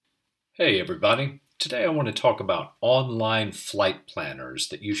Hey everybody, today I want to talk about online flight planners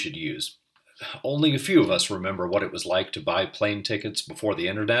that you should use. Only a few of us remember what it was like to buy plane tickets before the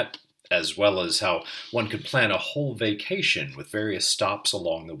internet, as well as how one could plan a whole vacation with various stops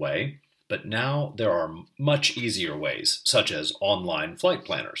along the way. But now there are much easier ways, such as online flight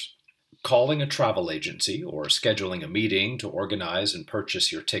planners. Calling a travel agency or scheduling a meeting to organize and purchase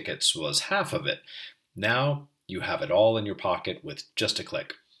your tickets was half of it. Now you have it all in your pocket with just a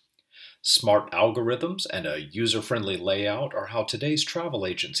click. Smart algorithms and a user friendly layout are how today's travel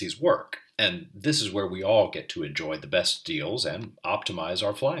agencies work, and this is where we all get to enjoy the best deals and optimize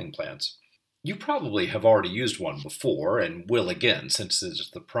our flying plans. You probably have already used one before and will again, since it is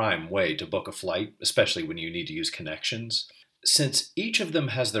the prime way to book a flight, especially when you need to use connections. Since each of them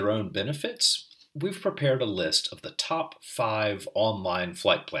has their own benefits, we've prepared a list of the top 5 online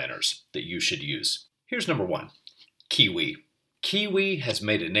flight planners that you should use. Here's number 1, Kiwi. Kiwi has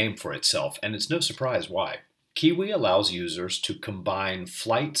made a name for itself, and it's no surprise why. Kiwi allows users to combine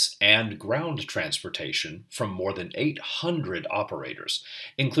flights and ground transportation from more than 800 operators,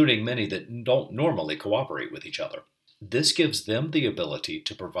 including many that don't normally cooperate with each other. This gives them the ability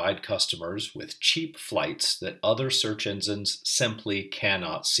to provide customers with cheap flights that other search engines simply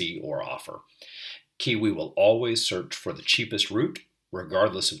cannot see or offer. Kiwi will always search for the cheapest route,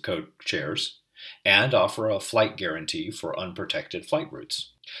 regardless of code shares, and offer a flight guarantee for unprotected flight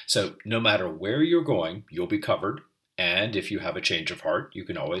routes. So, no matter where you're going, you'll be covered, and if you have a change of heart, you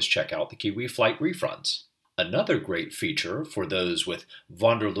can always check out the Kiwi flight refunds. Another great feature for those with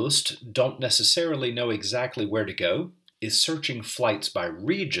Wanderlust don't necessarily know exactly where to go is searching flights by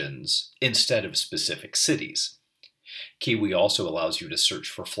regions instead of specific cities. Kiwi also allows you to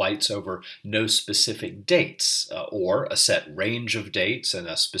search for flights over no specific dates or a set range of dates and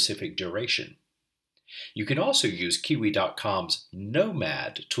a specific duration. You can also use Kiwi.com's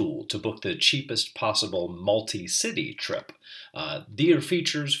Nomad tool to book the cheapest possible multi-city trip. These are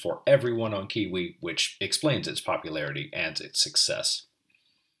features for everyone on Kiwi, which explains its popularity and its success.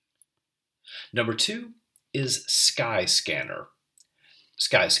 Number 2 is Skyscanner.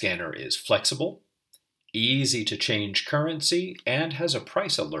 Skyscanner is flexible, easy to change currency, and has a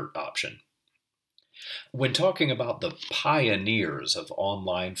price alert option. When talking about the pioneers of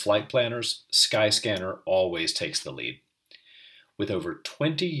online flight planners, Skyscanner always takes the lead. With over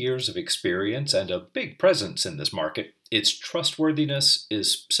 20 years of experience and a big presence in this market, its trustworthiness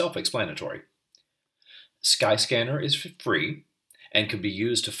is self-explanatory. Skyscanner is free and can be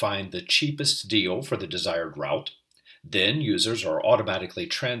used to find the cheapest deal for the desired route. Then users are automatically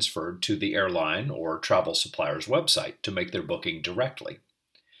transferred to the airline or travel supplier's website to make their booking directly.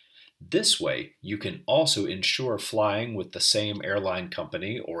 This way, you can also ensure flying with the same airline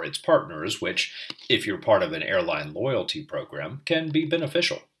company or its partners, which, if you're part of an airline loyalty program, can be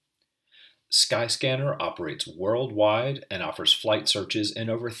beneficial. Skyscanner operates worldwide and offers flight searches in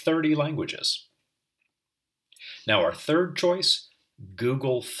over 30 languages. Now, our third choice,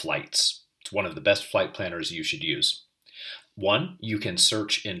 Google Flights. It's one of the best flight planners you should use. 1, you can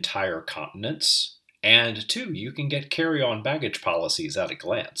search entire continents, and 2, you can get carry-on baggage policies at a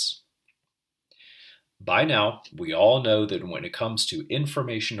glance. By now, we all know that when it comes to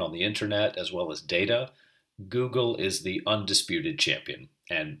information on the internet as well as data, Google is the undisputed champion,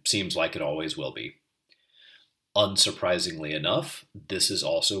 and seems like it always will be. Unsurprisingly enough, this is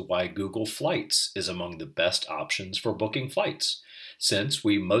also why Google Flights is among the best options for booking flights, since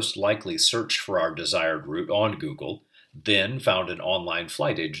we most likely searched for our desired route on Google, then found an online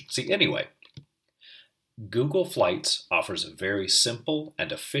flight agency anyway. Google Flights offers a very simple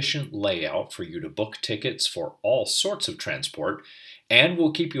and efficient layout for you to book tickets for all sorts of transport, and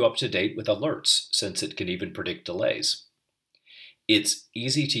will keep you up to date with alerts, since it can even predict delays. Its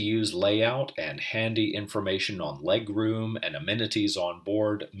easy-to-use layout and handy information on legroom and amenities on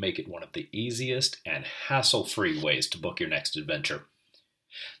board make it one of the easiest and hassle-free ways to book your next adventure.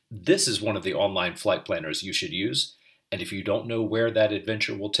 This is one of the online flight planners you should use, and if you don't know where that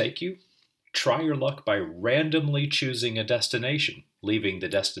adventure will take you, try your luck by randomly choosing a destination, leaving the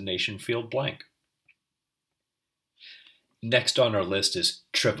destination field blank. Next on our list is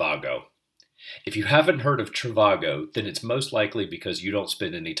Trivago. If you haven't heard of Trivago, then it's most likely because you don't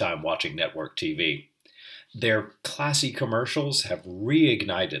spend any time watching network TV. Their classy commercials have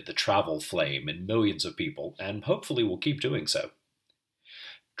reignited the travel flame in millions of people, and hopefully will keep doing so.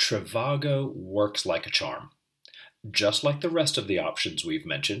 Trivago works like a charm. Just like the rest of the options we've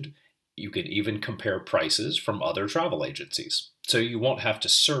mentioned, you can even compare prices from other travel agencies, so you won't have to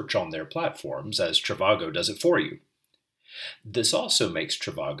search on their platforms as Trivago does it for you. This also makes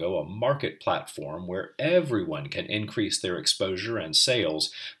Trivago a market platform where everyone can increase their exposure and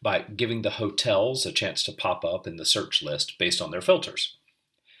sales by giving the hotels a chance to pop up in the search list based on their filters.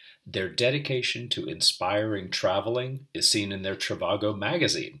 Their dedication to inspiring traveling is seen in their Trivago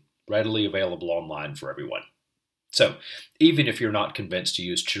magazine, readily available online for everyone. So, even if you're not convinced to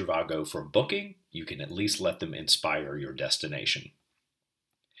use Trivago for booking, you can at least let them inspire your destination.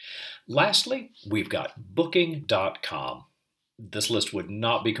 Lastly, we've got Booking.com. This list would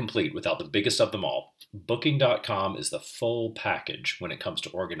not be complete without the biggest of them all. Booking.com is the full package when it comes to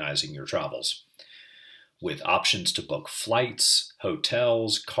organizing your travels. With options to book flights,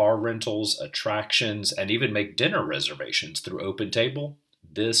 hotels, car rentals, attractions, and even make dinner reservations through OpenTable,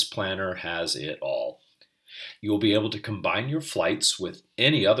 this planner has it all. You'll be able to combine your flights with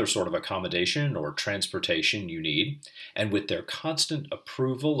any other sort of accommodation or transportation you need, and with their constant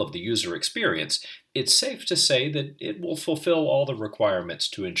approval of the user experience, it's safe to say that it will fulfill all the requirements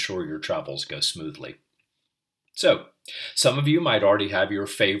to ensure your travels go smoothly. So, some of you might already have your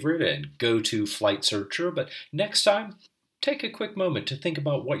favorite and go-to flight searcher, but next time, take a quick moment to think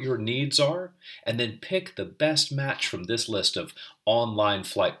about what your needs are, and then pick the best match from this list of online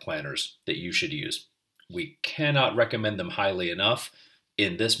flight planners that you should use. We cannot recommend them highly enough.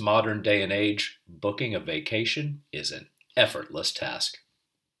 In this modern day and age, booking a vacation is an effortless task.